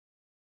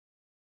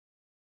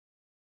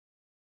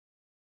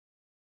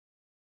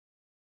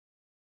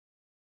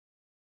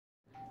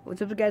What's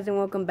up guys, and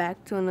welcome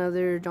back to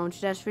another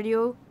gauntlet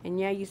video. And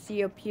yeah, you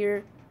see up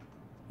here,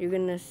 you're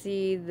gonna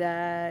see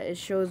that it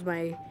shows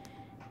my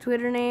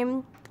Twitter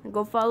name.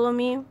 Go follow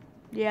me.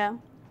 Yeah,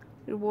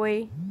 your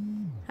boy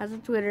has a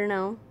Twitter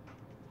now.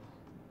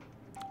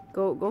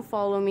 Go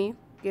follow me.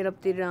 Get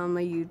updated on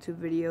my YouTube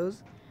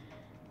videos.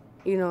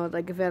 You know,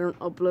 like if I don't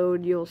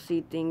upload, you'll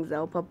see things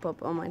that'll pop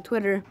up on my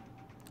Twitter.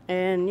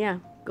 And yeah,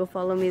 go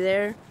follow me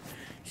there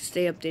to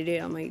stay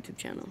updated on my YouTube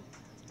channel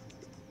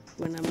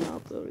when I'm not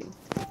uploading.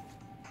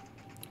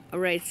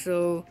 Alright,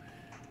 so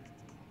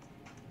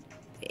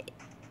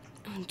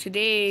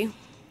today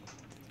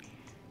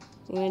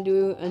we're gonna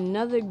do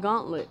another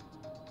gauntlet.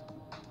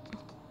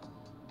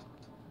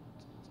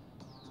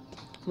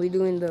 We're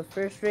doing the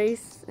first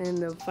race and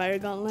the fire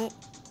gauntlet.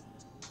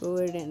 Go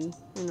ahead and,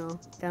 you know,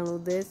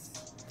 download this.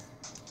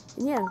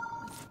 And yeah,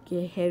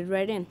 get head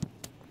right in.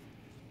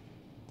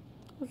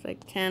 It's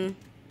like 10.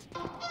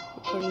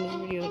 Recording this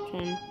video at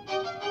 10.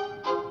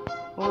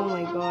 Oh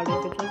my god,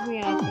 if it tells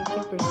me I have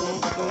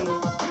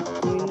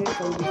 50% doing this,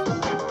 I'll be so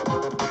mad.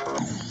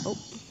 Oh.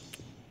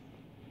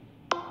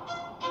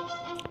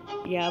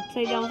 Yeah,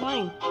 upside down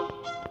flying.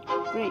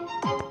 Great.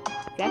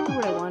 Exactly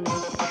what I wanted.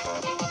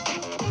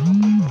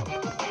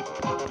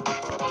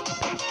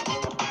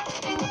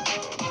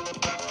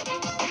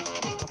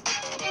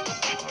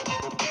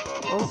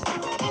 Oh,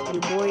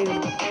 your boy is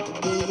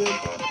doing good.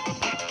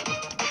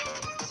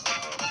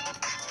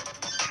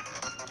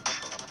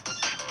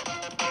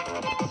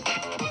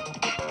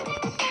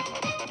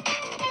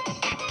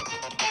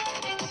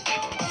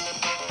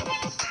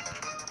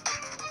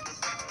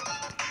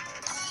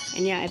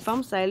 And yeah, if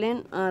I'm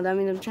silent, that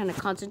means I'm trying to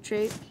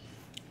concentrate.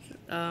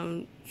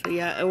 So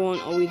yeah, I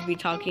won't always be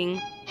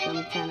talking. So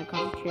I'm trying to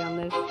concentrate on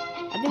this.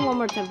 I think one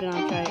more time, then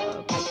I'll try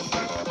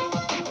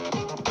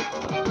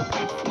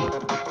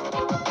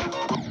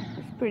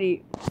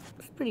practice.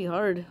 It's pretty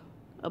hard.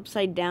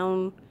 Upside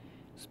down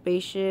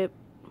spaceship.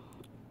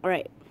 All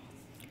right.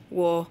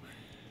 Well,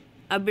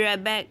 I'll be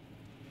right back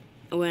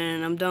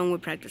when I'm done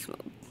with practice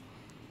mode.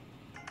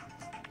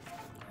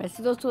 Alright,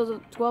 so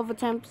those 12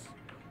 attempts.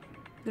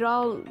 They're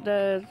all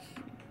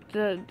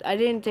I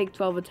didn't take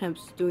 12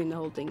 attempts doing the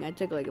whole thing. I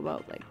took like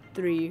about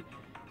 3,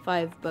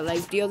 5, but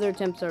like the other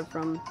attempts are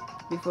from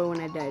before when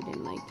I died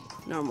in like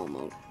normal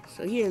mode.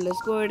 So here,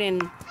 let's go ahead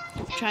and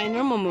try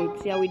normal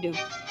mode. See how we do.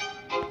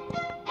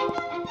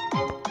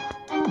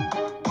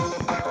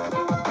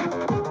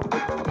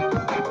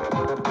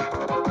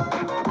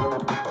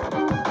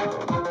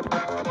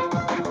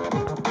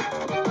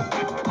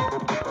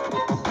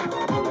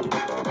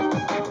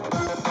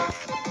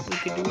 We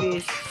could do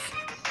this.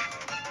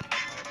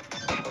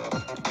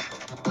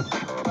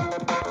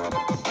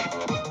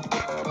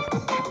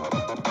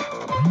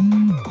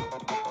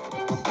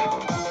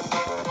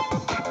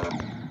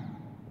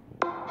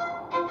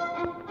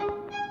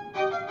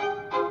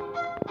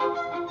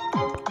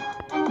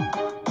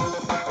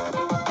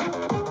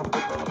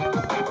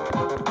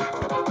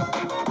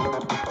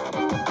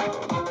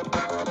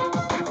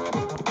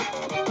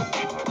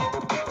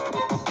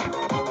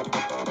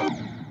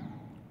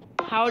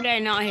 How did I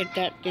not hit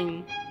that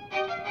thing?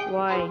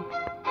 Why?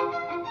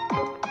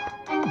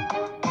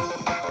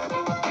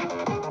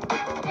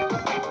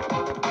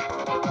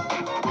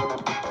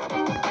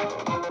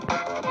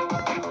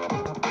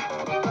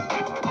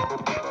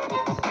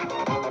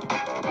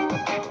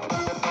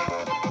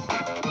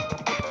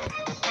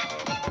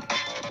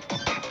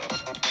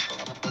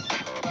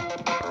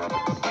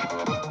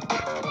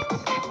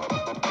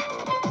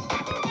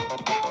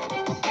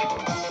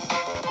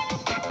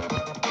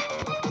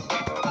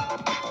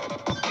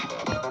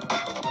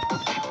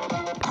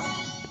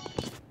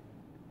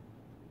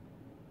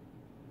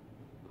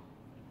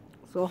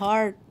 So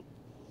hard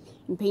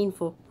and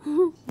painful.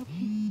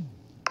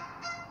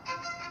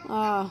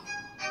 Ah.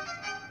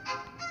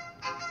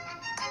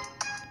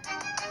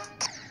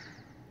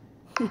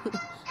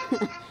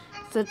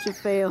 Such a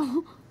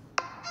fail.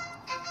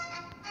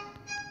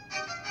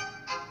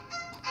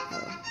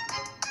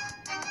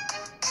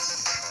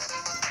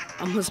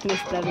 Almost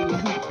missed that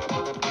again.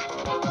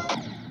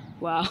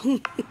 Wow.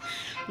 I'm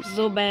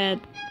so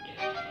bad.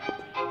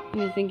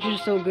 You think you're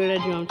so good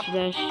at jump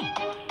dash.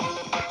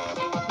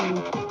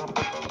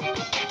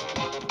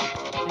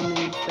 And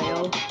then you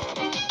fail.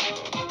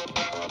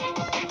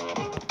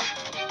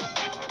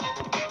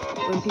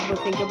 When people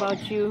think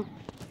about you,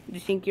 they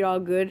think you're all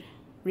good.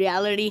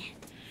 Reality,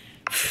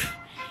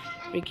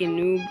 freaking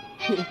noob.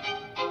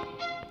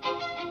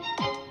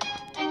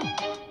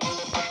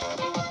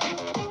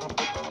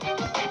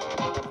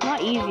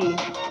 Not easy.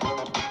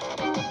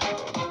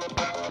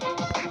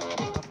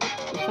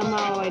 But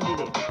somehow I did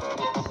it.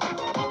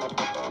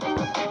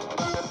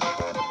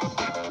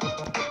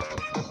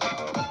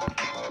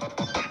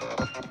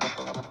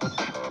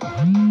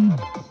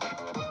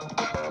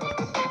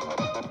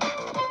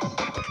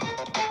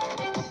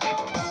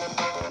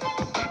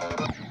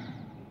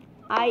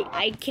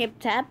 I kept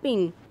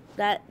tapping.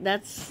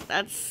 That's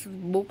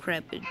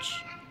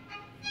bullcrapage.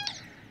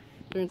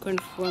 Been recording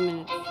for 4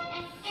 minutes.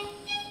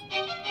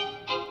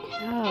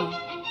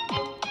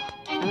 Oh.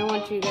 I don't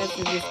want you guys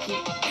to just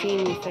keep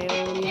seeing me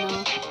fail, you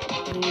know?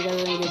 And then you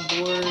guys are gonna get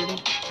bored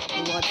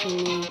of watching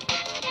me.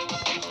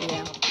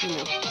 Yeah, you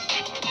know.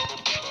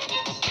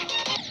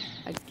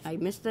 I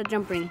missed that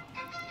jump ring.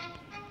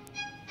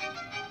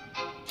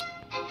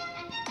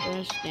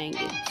 Gosh dang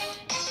it.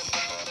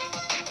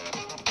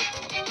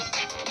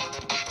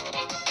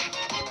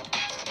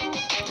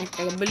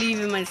 I believe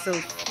in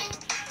myself.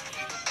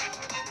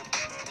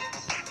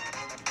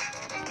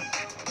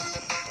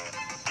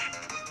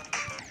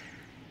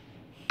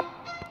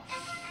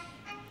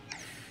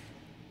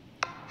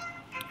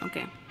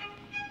 Okay.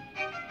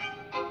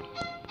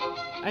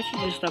 I should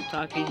just stop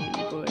talking and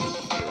go ahead and do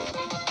it.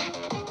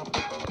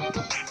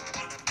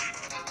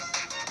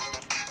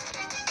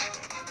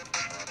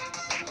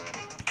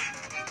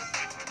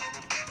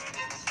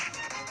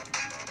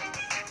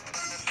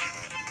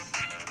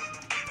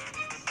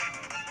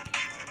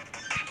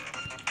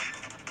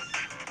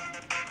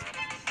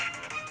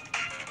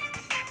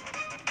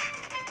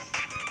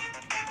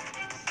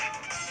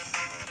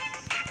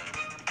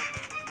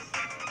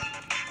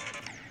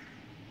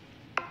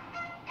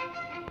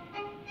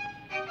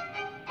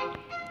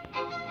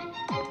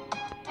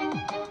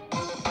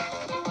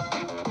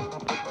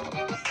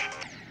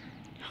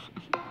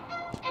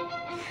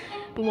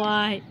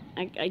 Why?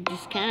 I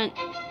just can't.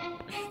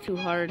 It's too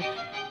hard.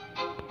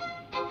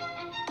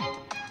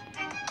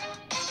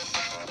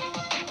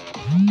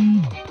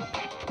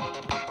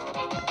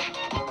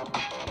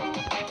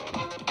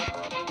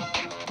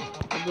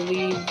 I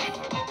believe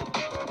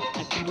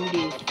I can do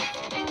this.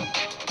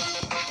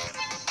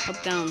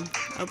 Up, down,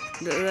 up,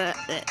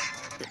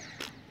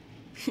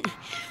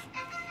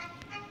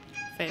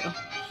 fail.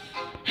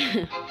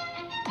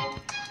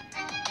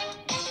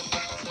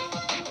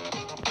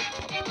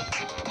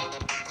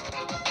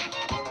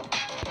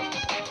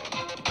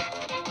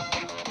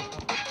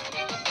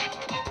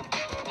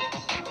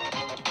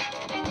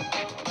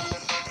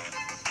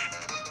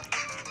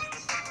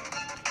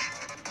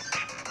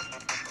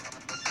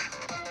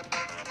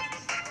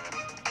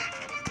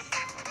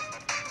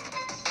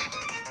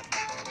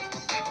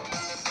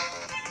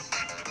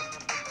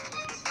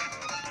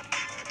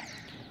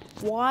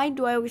 Why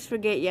do I always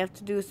forget you have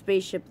to do a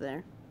spaceship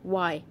there?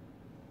 Why?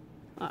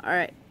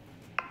 Alright.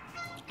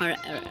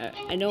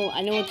 I know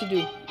what to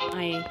do.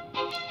 I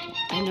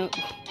know.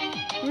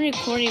 I'm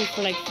recording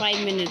for like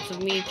 5 minutes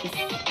of me just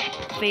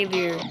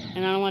failure,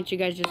 and I don't want you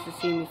guys just to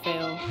see me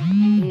fail.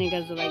 And then you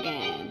guys are like,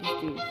 eh,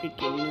 this dude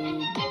freaking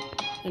noob.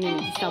 And then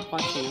just stop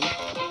watching him.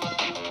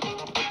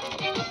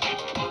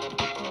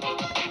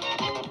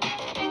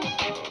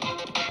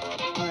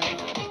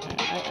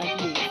 I can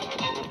do this.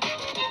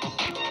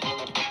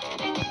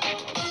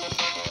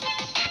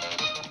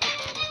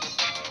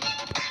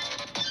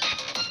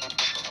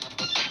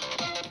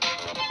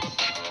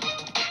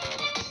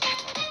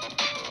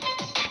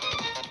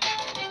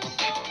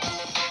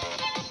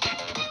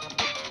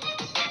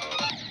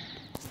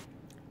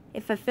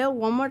 If I fail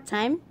one more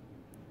time,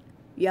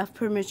 you have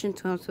permission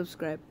to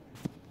unsubscribe.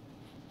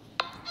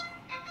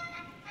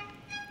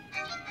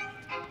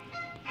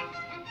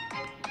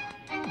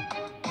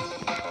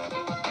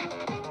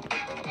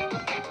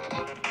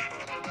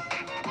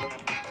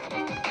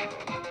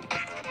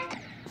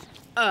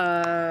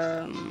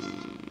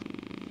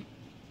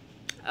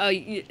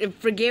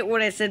 Forget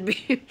what I said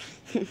before.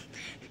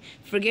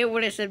 Forget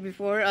what I said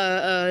before.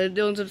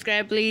 Don't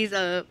subscribe, please.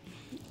 I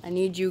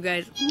need you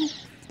guys.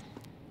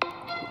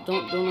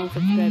 Don't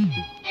unsubscribe.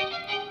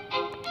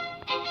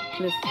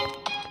 Please.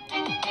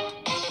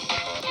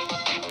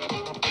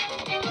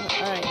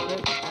 Alright,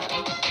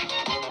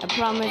 I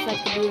promise I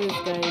can do this,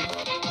 guys.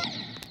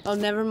 Oh,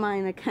 never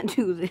mind, I can't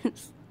do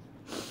this.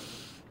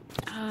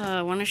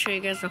 I want to show you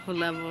guys the whole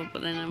level,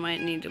 but then I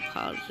might need to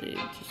pause it.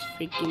 Just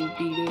freaking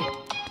beat it.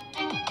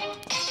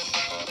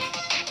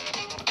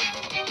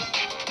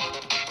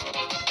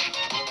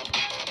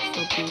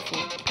 So painful.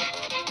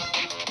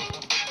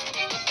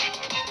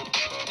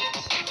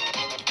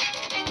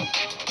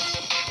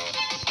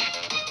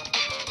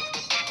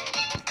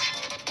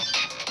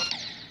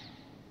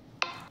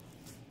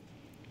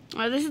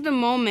 This is the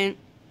moment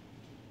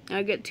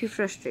I get too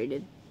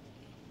frustrated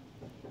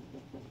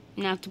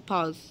and I have to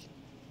pause.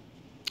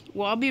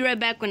 Well, I'll be right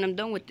back when I'm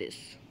done with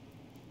this.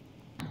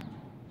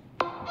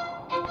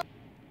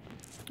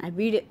 I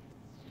beat it.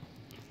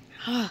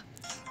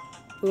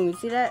 Boom, you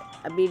see that?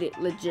 I beat it,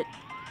 legit.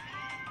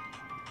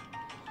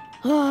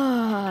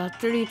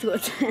 32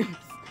 attempts.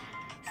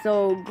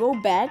 So go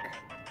back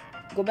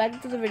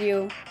to the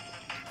video.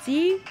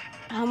 See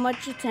how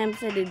much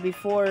attempts I did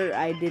before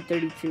I did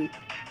 32.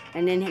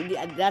 And then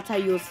that's how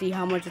you'll see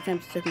how much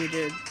attempts it took me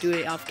to do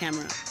it off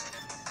camera.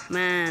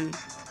 Man.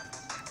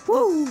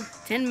 Woo!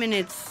 10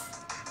 minutes.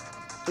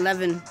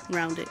 11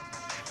 round it.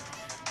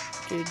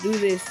 To do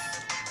this.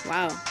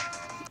 Wow.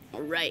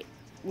 Alright.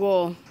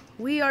 Well,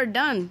 we are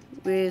done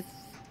with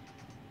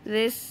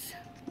this.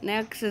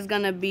 Next is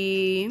gonna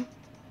be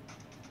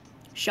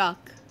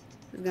shock.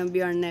 It's gonna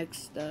be our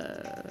next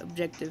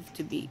objective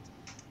to beat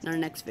in our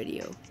next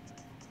video.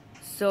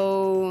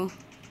 So,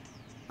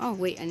 oh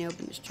wait, I need to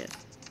open this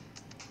chest.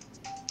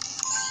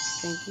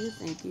 Thank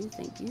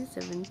you.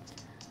 7.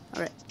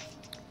 Alright.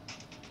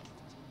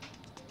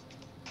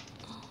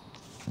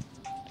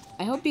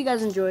 I hope you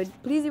guys enjoyed.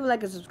 Please leave a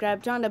like and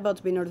subscribe. Turn on that bell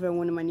to be notified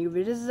when my new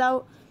videos is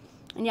out.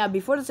 And yeah,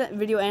 before the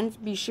video ends,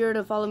 be sure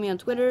to follow me on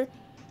Twitter.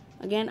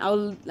 Again,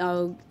 I'll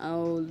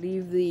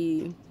leave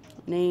the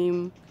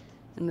name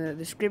in the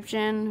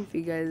description if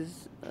you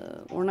guys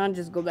or not,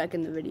 just go back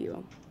in the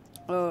video.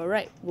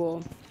 Alright,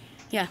 well,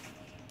 yeah.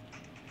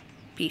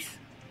 Peace.